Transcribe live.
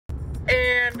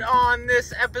And on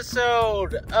this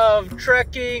episode of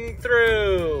Trekking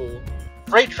Through,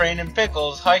 Freight Train and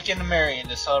Pickles hike into Marion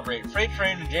to celebrate Freight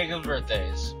Train and Jacob's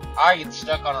birthdays. I get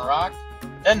stuck on a rock,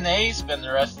 then they spend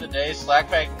the rest of the day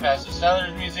slackpacking past the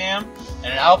Settlers Museum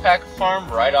and an alpaca farm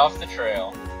right off the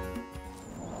trail.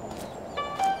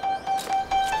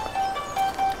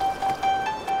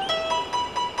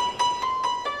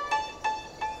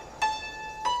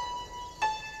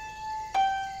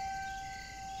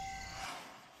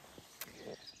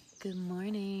 Good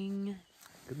morning.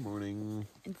 Good morning.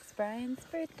 It's Brian's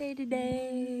birthday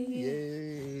today.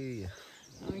 Yay.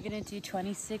 We're gonna do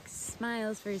 26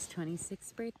 miles for his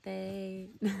 26th birthday.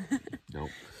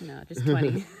 Nope. No, just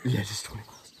 20. Yeah, just 20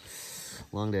 miles.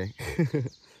 Long day.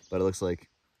 But it looks like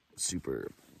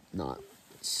super not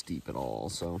steep at all,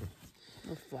 so.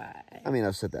 We'll fly. I mean,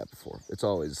 I've said that before. It's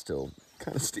always still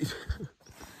kind of steep.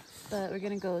 But we're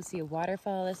gonna go see a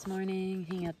waterfall this morning,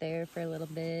 hang out there for a little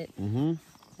bit. Mm-hmm.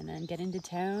 And then get into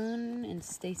town and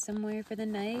stay somewhere for the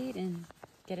night and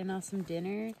get an awesome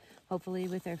dinner, hopefully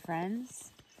with our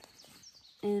friends.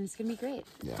 And it's gonna be great.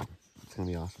 Yeah, it's gonna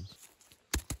be awesome.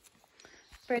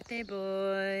 Birthday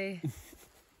boy.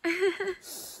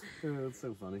 That's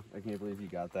so funny. I can't believe you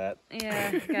got that.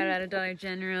 Yeah, got it at a Dollar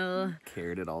General.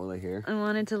 Carried it all the way here. I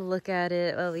wanted to look at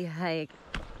it while we hike.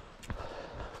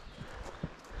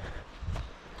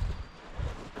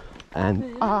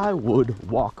 And I would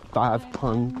walk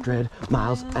 500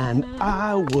 miles, and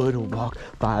I would walk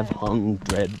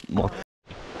 500 more.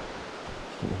 You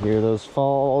can hear those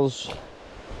falls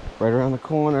right around the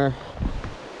corner.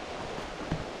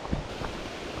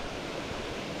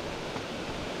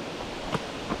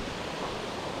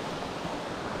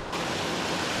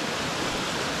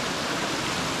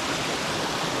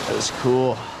 That is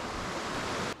cool.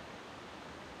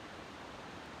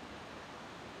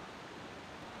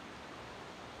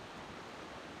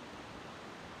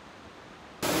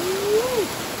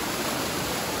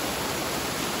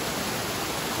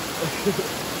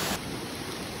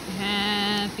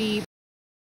 Happy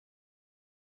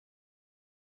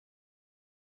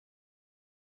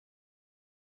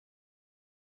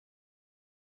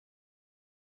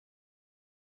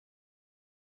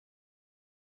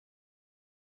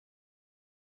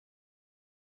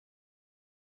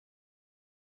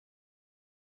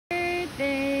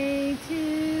birthday to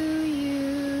you.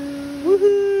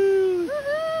 Woohoo!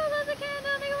 Woohoo! That's a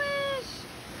candle, make a wish!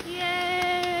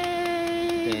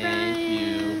 Yay! Thank Brian.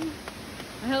 you.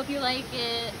 I hope you like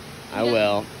it. I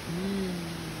will.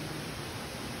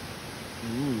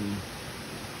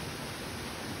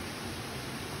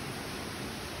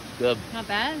 Good. Not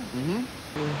bad. Mm-hmm.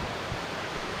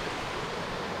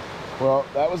 Well,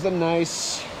 that was a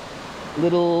nice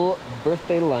little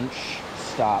birthday lunch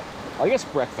stop. I guess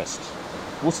breakfast.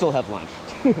 We'll still have lunch.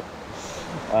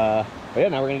 But yeah,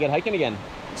 now we're gonna get hiking again.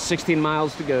 16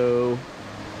 miles to go.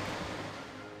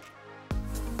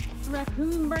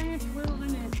 Raccoon Branch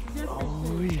Wilderness.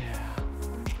 Oh yeah.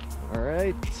 All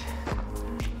right.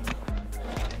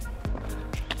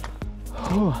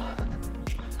 Whew.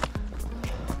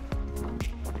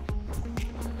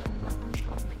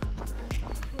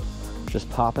 Just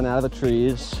popping out of the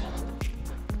trees.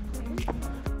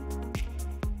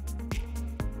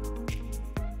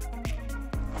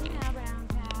 Yeah, brown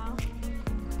cow.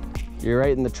 You're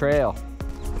right in the trail.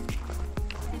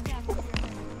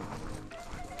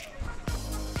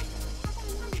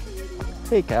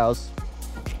 Hey, cows.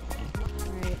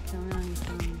 Alright, tell me on your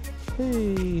phone.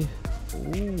 Hey.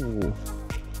 Ooh.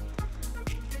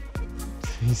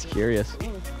 He's curious.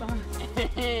 Oh, stop.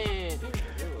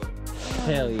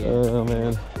 Hell yeah. Oh,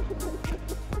 man.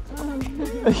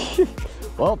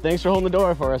 Well, thanks for holding the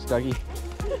door for us, Dougie.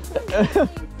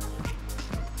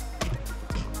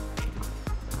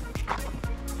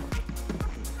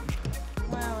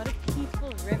 Wow, what a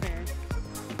peaceful river.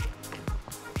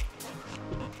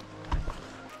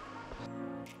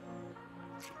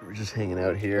 We're just hanging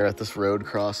out here at this road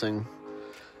crossing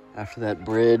after that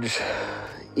bridge,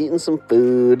 eating some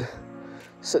food,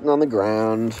 sitting on the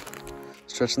ground,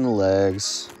 stretching the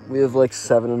legs. We have like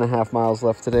 7.5 miles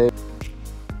left today.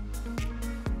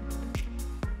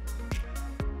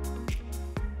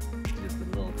 Just a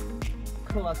little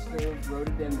cluster of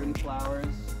rhododendron flowers.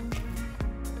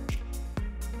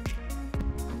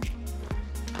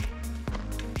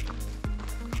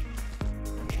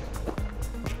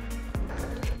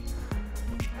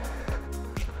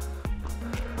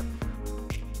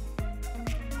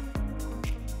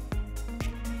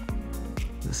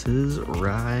 This is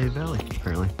Rye Valley,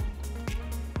 apparently.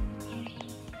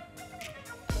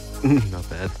 Not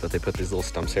bad, but they put these little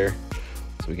stumps here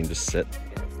so we can just sit.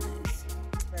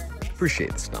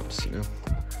 appreciate the stumps, you know?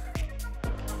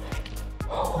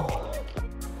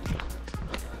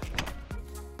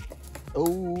 Oh,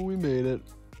 we made it.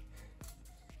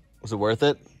 Was it worth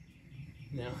it?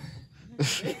 No.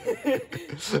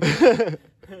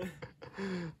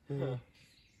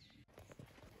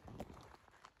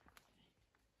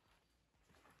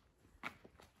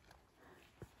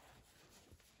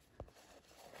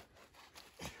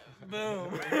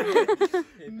 Boom.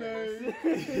 No.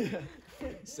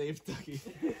 Saved Ducky.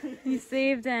 You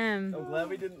saved him. I'm glad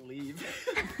we didn't leave.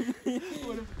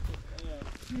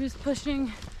 We're just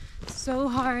pushing so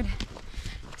hard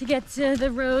to get to the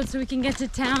road so we can get to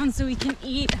town so we can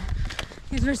eat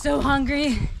because we're so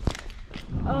hungry.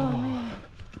 Oh man.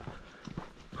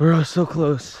 We're so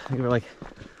close. I think we're like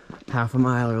half a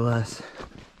mile or less.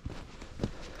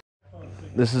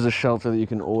 This is a shelter that you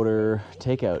can order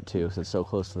takeout to, so it's so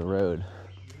close to the road.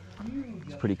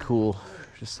 It's pretty cool.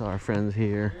 Just saw our friends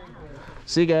here.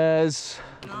 See you guys.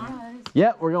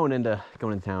 Yeah, we're going into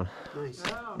town. Nice.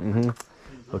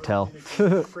 Hotel.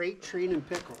 Freight train and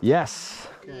pickle. Yes.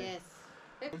 Okay.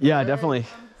 Yes. Yeah, definitely.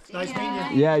 Nice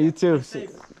meeting you. Yeah, you too.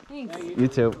 Thanks. You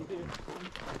too.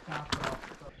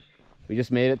 We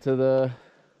just made it to the,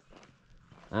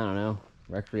 I don't know,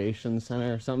 recreation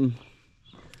center or something.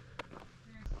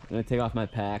 I'm gonna take off my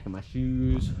pack and my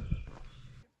shoes.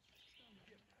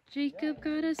 Jacob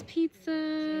got us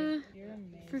pizza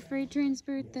for Freight Train's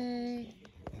birthday.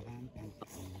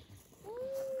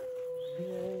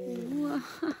 Wow.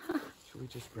 Should we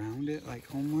just round it like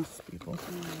homeless people?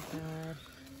 Oh my god.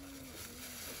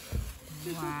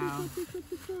 Wow.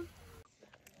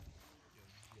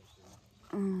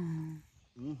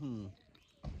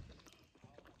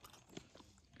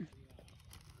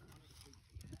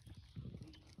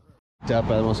 Up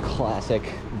by the most classic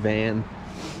van.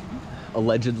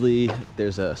 Allegedly,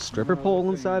 there's a stripper pole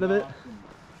inside of it.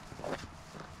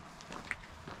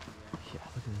 Yeah,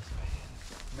 look at this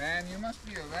van. Man, you must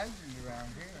be a legend around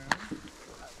here. Huh?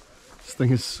 This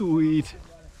thing is sweet.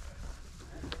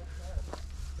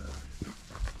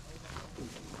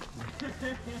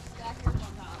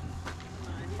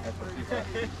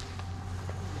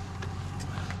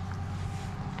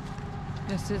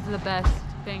 This is the best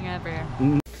thing ever.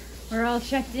 We're all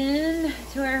checked in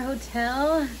to our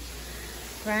hotel.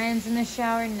 Brian's in the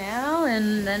shower now,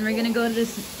 and then we're gonna go to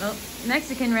this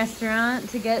Mexican restaurant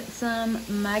to get some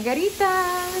margaritas.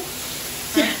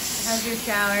 Yes! How's your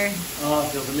shower? Oh,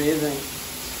 it feels amazing.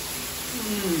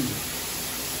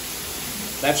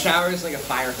 That shower is like a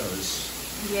fire hose.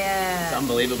 Yeah. It's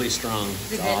unbelievably strong.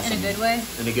 Is It's it awesome. in a good way?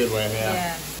 In a good way,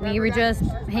 yeah. We were just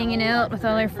hanging out with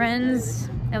all our friends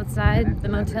outside the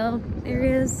motel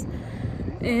areas.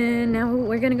 And now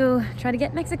we're gonna go try to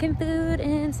get Mexican food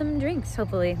and some drinks,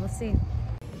 hopefully. We'll see. I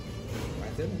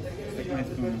didn't stick my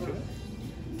spoon into it.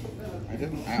 I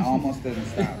didn't. I almost didn't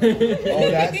stop. Oh,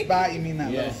 that spot? You mean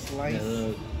that little slice? That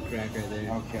little crack right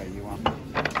there. Okay, you want?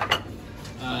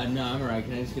 No, I'm alright.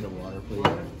 Can I just get a water, please?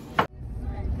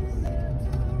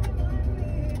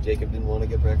 Jacob didn't want to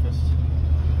get breakfast?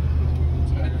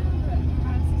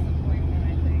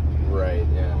 Right,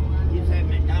 yeah. You said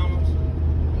McDonald's?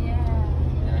 Yeah.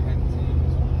 Yeah, I hadn't seen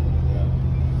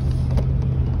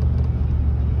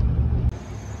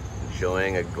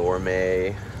Enjoying a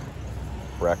gourmet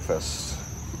breakfast.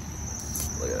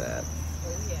 Look at that.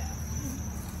 Oh yeah.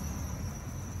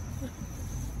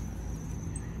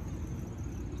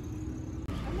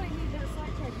 I might need that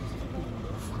slackpack.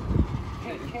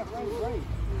 Can't run right.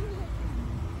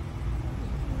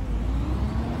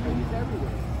 He's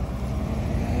everywhere.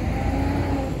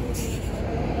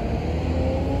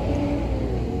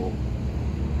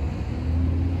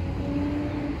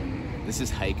 This is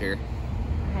Hiker.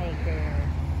 Hiker.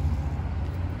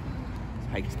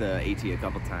 Hiked the AT a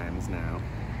couple times now.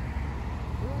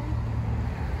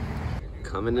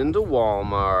 Coming into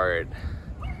Walmart.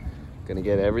 Gonna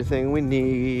get everything we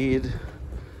need.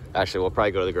 Actually, we'll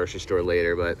probably go to the grocery store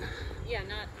later, but Yeah,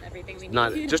 not everything we need.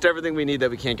 not just everything we need that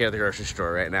we can't get at the grocery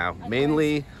store right now.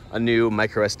 Mainly a new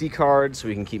micro SD card so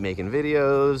we can keep making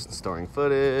videos and storing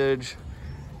footage.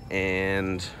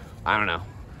 And I don't know.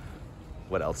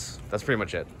 What else? That's pretty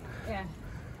much it. Yeah.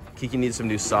 Kiki needs some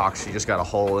new socks. She just got a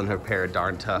hole in her pair of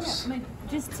darn Tufts.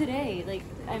 Just today,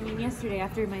 yesterday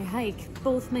after my hike,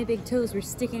 both my big toes were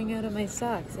sticking out of my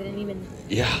socks. I didn't even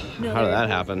Yeah, know how they did were that both-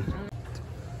 happen?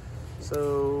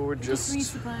 So we're Just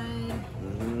just...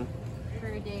 resupply for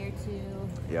a day or two.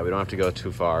 Yeah, we don't have to go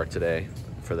too far today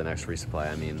for the next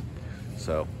resupply, I mean.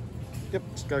 So, yep,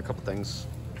 just got a couple things.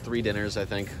 3 dinners, I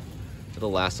think. It'll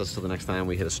last us till the next time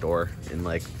we hit a store in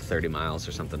like 30 miles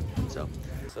or something. So,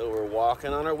 So we're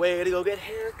walking on our way to go get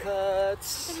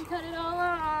haircuts. Gonna cut it all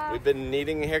off. We've been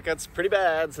needing haircuts pretty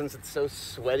bad since it's so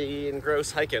sweaty and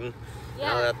gross hiking.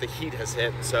 Now that the heat has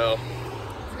hit, so.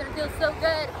 It's gonna feel so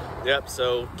good. Yep,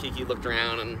 so Kiki looked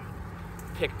around and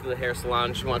picked the hair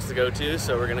salon she wants to go to,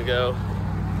 so we're gonna go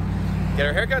get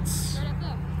our haircuts. Right up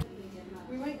there.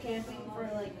 We went camping for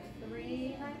like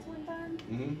 3 nights one time.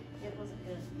 It wasn't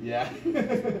good. Yeah.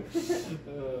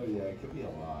 Oh yeah, it could be a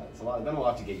lot. It's been a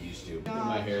lot to get used to.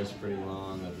 My hair's pretty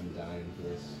long. I've been dying for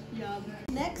this. Yeah.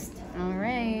 Next. All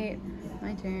right,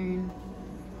 my turn.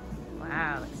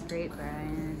 Wow, looks great,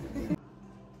 Brian.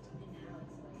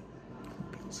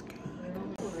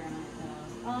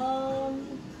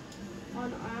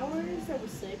 On ours there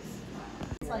was 6.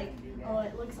 It's like, oh,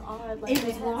 it looks odd. Like It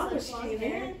was long as long shit,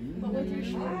 hair, but with your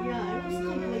shirt. Yeah, it was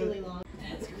completely long.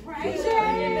 That's crazy.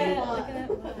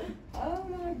 Oh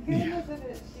my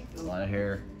goodness. A lot of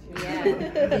hair. Yeah.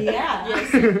 Yeah.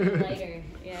 Yes, lighter.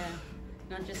 Yeah.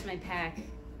 Not just my pack.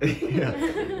 Yeah.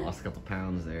 Lost a couple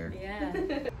pounds there. Yeah.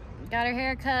 Got our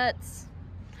haircuts.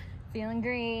 Feeling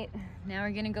great. Now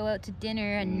we're gonna go out to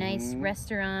dinner, a nice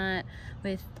restaurant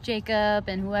with Jacob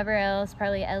and whoever else,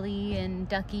 probably Ellie and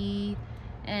Ducky,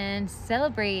 and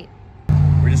celebrate.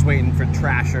 We're just waiting for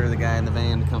Trasher, the guy in the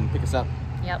van, to come pick us up.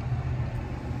 Yep.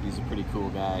 He's a pretty cool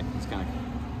guy. He's kind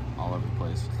of all over the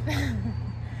place.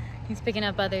 He's picking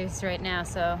up others right now,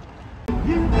 so.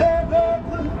 You never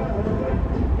could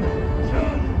show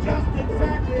you just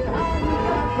exactly how you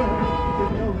happen.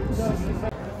 You know it doesn't matter.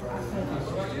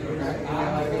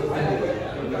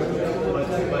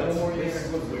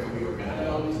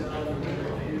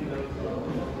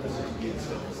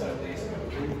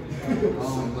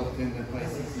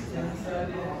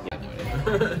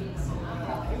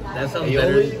 That sounds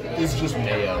better. It's just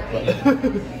mayo, but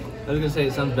I was gonna say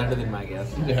it sounds better than my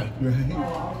guess. yeah.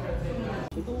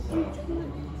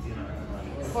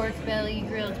 Pork belly,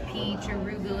 grilled peach,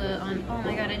 arugula on. Oh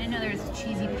my god, I didn't know there was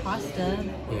cheesy pasta.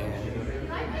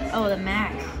 Yeah. Oh, the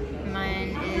mac.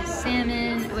 Mine is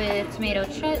salmon with tomato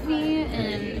chutney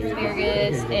and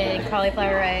asparagus and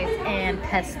cauliflower rice and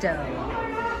pesto.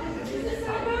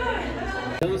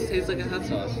 It almost tastes like a hot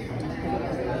sauce.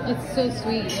 It's so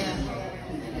sweet, yeah.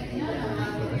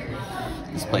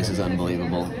 This place is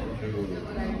unbelievable.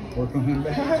 It's all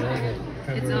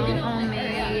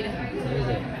homemade.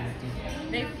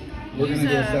 We're gonna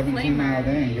go 17 mile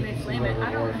day. They flame it.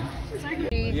 I don't.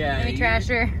 Yeah, Let me trash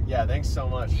her. Yeah, thanks so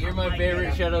much. You're my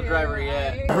favorite shuttle driver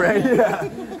yet. Right? Yeah.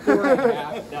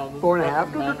 4.5 down the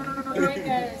 4.5. Alright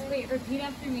guys, wait, repeat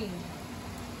after me.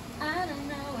 I don't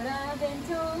know what I've been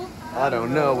told. I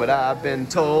don't know what I've been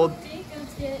told.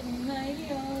 Jacob's getting mighty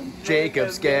old.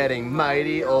 Jacob's getting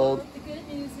mighty old. The good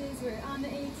news is we're on the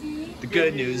AT. The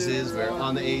good news is we're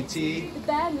on the AT. The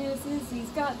bad news is he's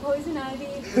got poison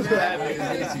ivy. The bad news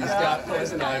is he's got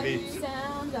poison ivy.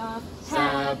 Sound off.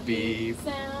 Happy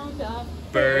Sound off.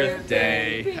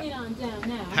 birthday. Bring it on down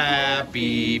now.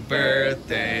 Happy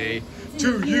birthday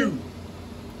to you.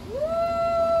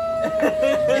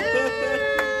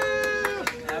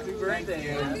 Happy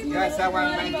birthday. Guys, I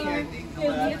want my candy.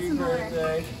 Happy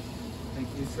birthday. Thank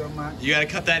you so much. You gotta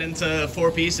cut that into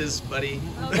 4 pieces, buddy.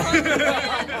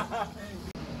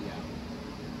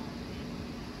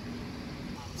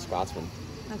 Scotsman.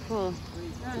 Oh, cool.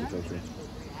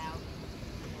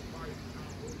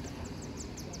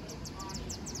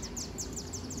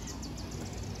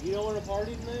 You don't want to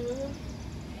party tonight with him?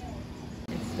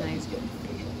 It's nice.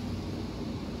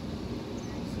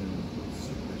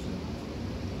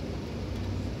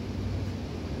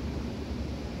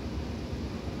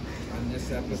 On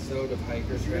this episode of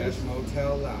Hiker Trash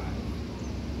Motel Live.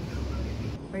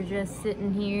 We're just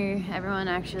sitting here. Everyone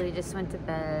actually just went to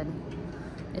bed.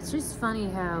 It's just funny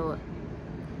how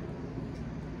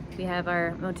we have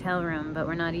our motel room, but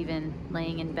we're not even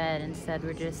laying in bed. Instead,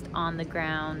 we're just on the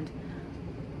ground,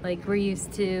 like we're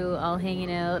used to, all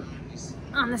hanging out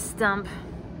on the stump,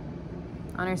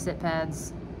 on our sit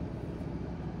pads.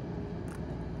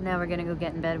 Now we're gonna go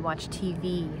get in bed and watch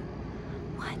TV.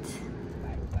 What?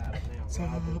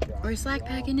 We're slack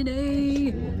packing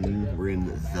today. We're in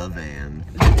the van.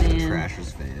 Van.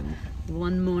 Trasher's van.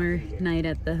 One more night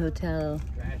at the hotel.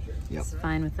 Yep. It's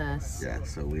fine with us. Yeah,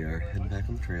 so we are heading back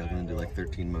on the trail. Gonna do like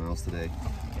 13 miles today,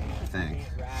 I think.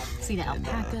 See the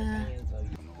alpaca.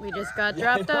 We just got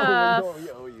dropped off.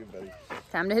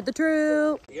 Time to hit the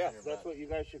Thru. Yes, that's what you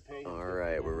guys should pay. All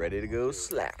right, we're ready to go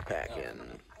slack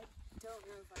packing.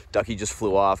 Ducky just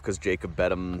flew off because Jacob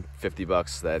bet him 50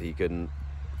 bucks that he couldn't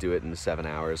do it in 7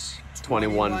 hours.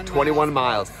 21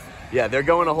 miles. Yeah, they're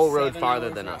going a whole road farther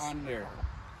than us.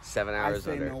 7 hours I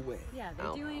say under. no way. Yeah,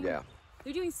 they're doing. Yeah.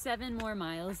 They're doing 7 more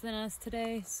miles than us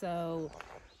today, so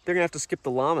They're gonna have to skip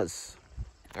the llamas.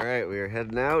 All right, we are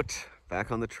heading out,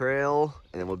 back on the trail,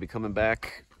 and then we'll be coming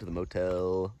back to the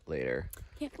motel later.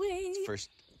 can't wait. First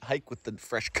hike with the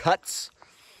fresh cuts.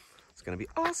 It's gonna be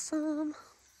awesome.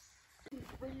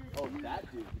 Oh,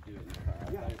 that dude could do it in the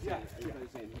car.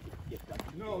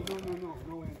 No.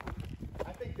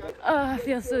 I think that. Oh, it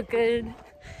feels so good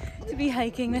to be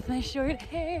hiking with my short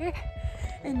hair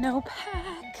and no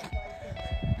pack.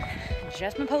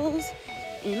 Just my poles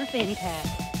in my fanny pack.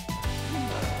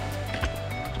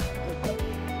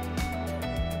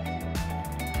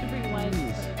 Bring one.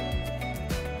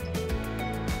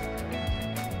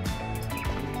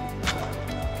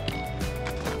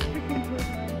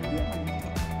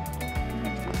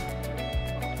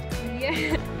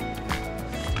 Yeah.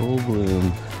 Full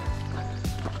bloom.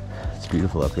 It's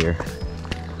beautiful up here.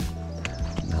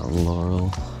 Mountain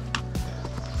laurel.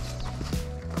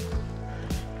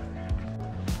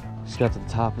 Just got to the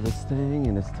top of this thing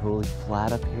and it's totally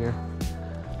flat up here.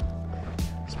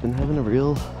 Just been having a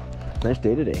real nice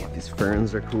day today. These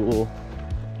ferns are cool.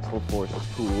 This whole forest is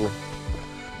cool.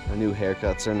 My new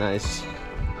haircuts are nice.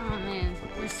 Oh man.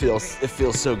 It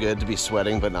feels so good to be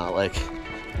sweating, but not like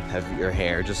have your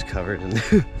hair just covered in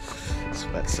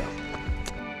sweat. So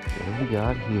what do we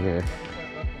got here?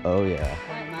 Oh yeah.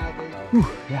 Whew,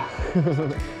 yeah.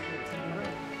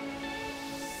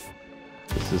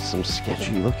 This is some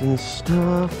sketchy looking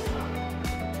stuff.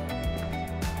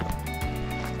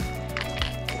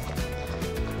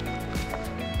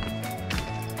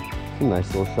 A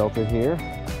nice little shelter here.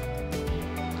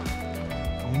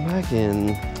 Going back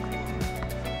in.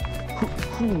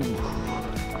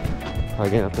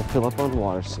 Probably gonna have to fill up on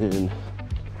water soon.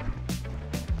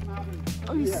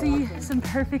 Oh, you see some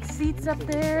perfect seats up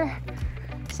there.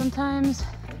 Sometimes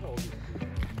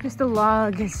just a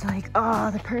log is like, oh,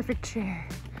 the perfect chair.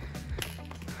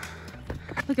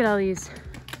 Look at all these.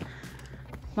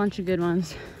 Bunch of good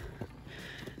ones.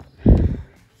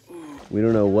 We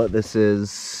don't know what this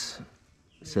is.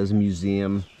 It says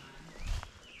museum.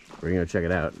 We're gonna check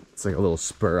it out. It's like a little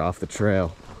spur off the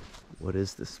trail. What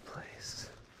is this place?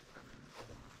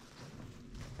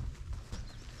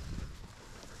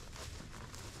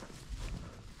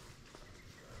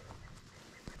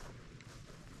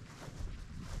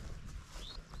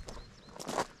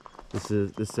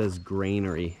 This says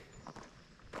granary.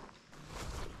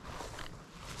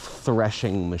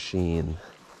 Threshing machine.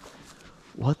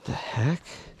 What the heck?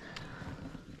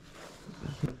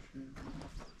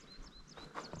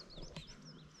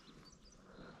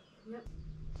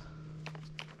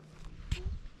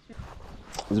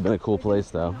 It's been a cool place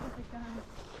though.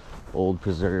 Old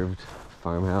preserved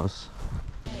farmhouse.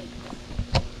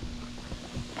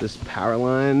 This power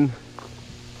line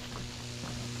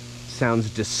sounds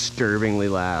disturbingly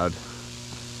loud.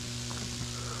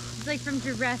 It's like from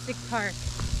Jurassic Park.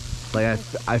 Like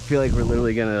I feel like we're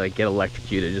literally gonna like get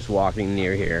electrocuted just walking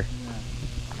near here.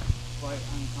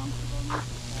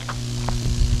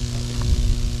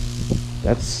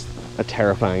 That's a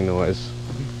terrifying noise.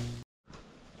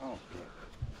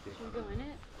 Should we go in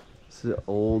it? This is an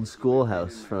old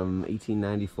schoolhouse from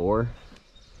 1894.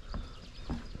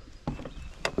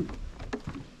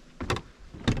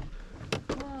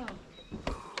 Whoa.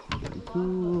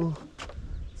 Cool.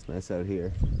 It's nice out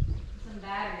here. Some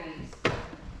batteries.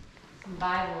 Some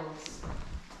Bibles.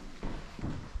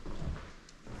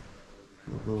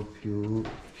 Little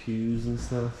pews and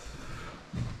stuff.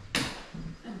 A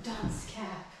dunce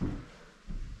cap.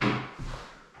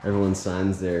 Everyone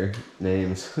signs their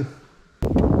names.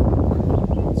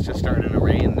 It's just starting to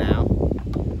rain now.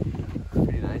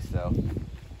 Pretty nice though.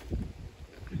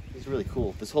 It's really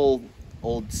cool. This whole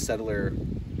old settler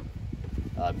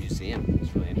museum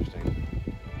is really interesting.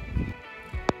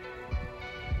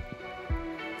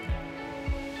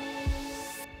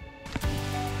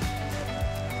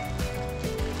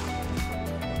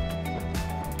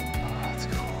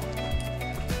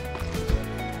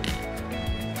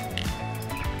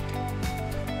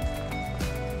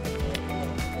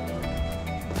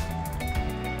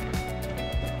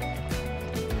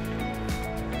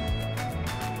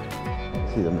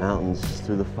 See the mountains just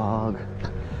through the fog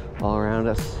all around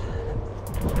us.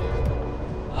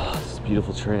 Oh, this is a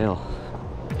beautiful trail.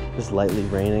 Just lightly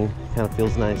raining, kind of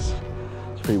feels nice.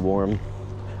 It's pretty warm.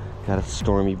 Got a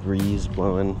stormy breeze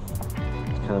blowing.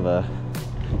 It's kind of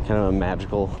a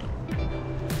magical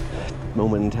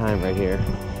moment in time right here.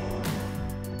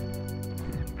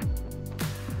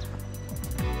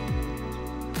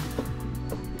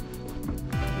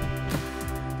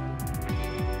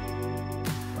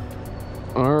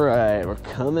 All right, we're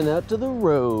coming out to the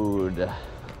road.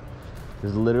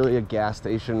 There's literally a gas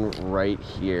station right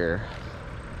here.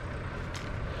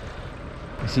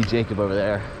 I see Jacob over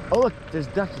there. Oh look, there's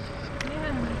Ducky.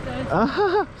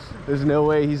 Yeah, There's no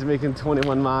way he's making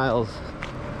 21 miles.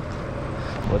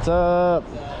 What's up?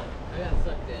 I got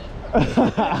sucked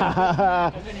in.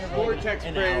 I've been here vortex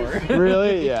an hour.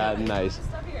 Really? Yeah, nice.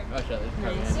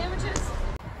 Sandwiches.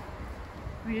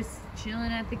 We're just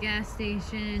chilling at the gas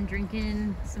station,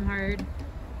 drinking some hard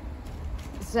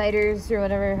ciders or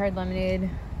whatever, hard lemonade.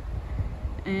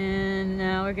 And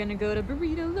now we're gonna go to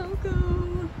Burrito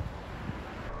Loco.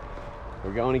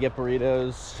 We're going to get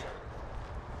burritos.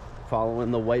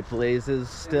 Following the white blazes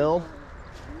still.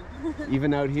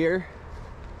 Even out here.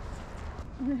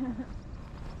 Hey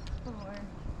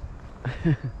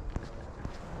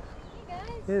guys.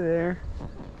 Hey there.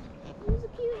 Here's a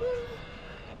cute little...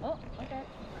 Oh, okay.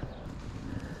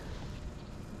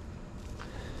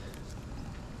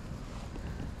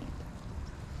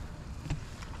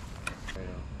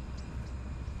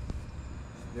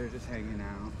 They're just hanging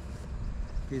out.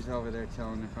 He's over there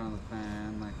chilling in front of the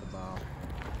fan like a ball.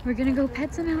 We're gonna go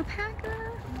pet some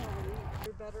alpaca.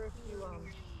 They're better if you,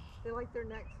 they like their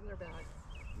necks and their backs.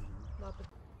 Not the...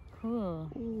 Cool.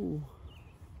 Ooh.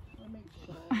 They make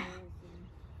shawls and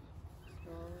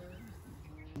scarves.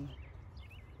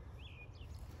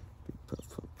 Puff,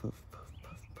 puff, puff, puff,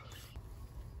 puff, puff.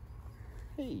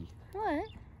 Hey. What?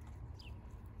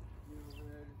 You over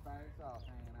there just by yourself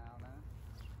hanging out, huh?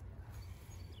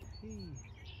 Hey.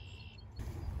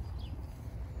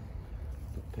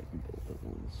 Pick both at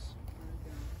once.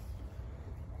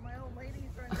 My old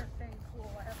ladies are in their same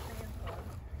pool. I have fans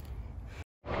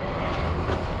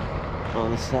on.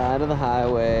 On the side of the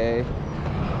highway.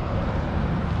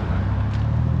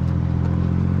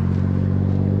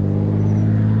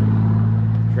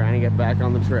 Trying to get back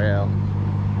on the trail.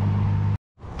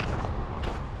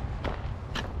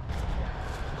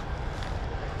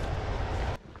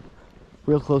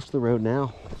 Real close to the road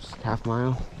now, just half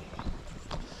mile.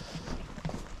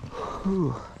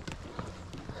 Whew.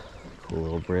 Cool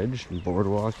little bridge and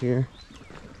boardwalk here.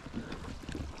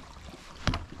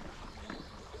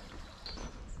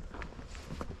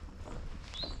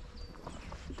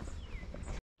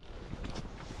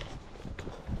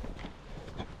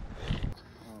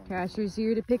 Crasher's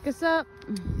here to pick us up.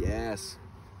 Yes.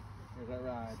 Here's that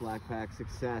ride. Slackpack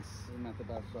success. He's not the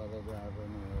best shuttle driver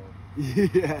in the world.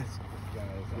 Yes.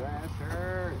 Guys,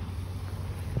 Crasher.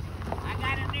 I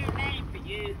got a new name for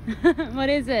you. What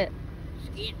is it?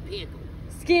 Skin Pickle.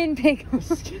 Skin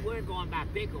pickles. You were going by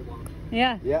pickle one.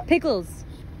 Yeah. Yeah. Pickles.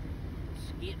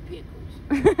 Skin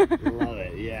Pickles. Love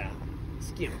it, yeah.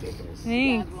 Skin pickles. You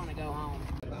Thanks. guys want to go home?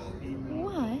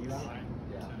 What?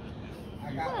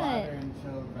 I got What? water and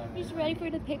chilled right. You just ready for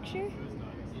the picture?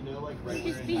 You know, like right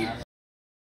Just be...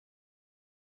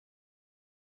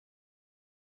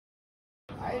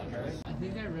 I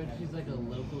think I read she's like a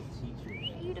local teacher.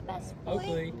 You the best boy.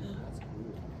 Hopefully.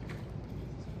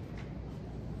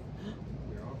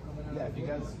 Yeah, if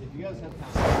you guys have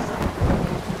time.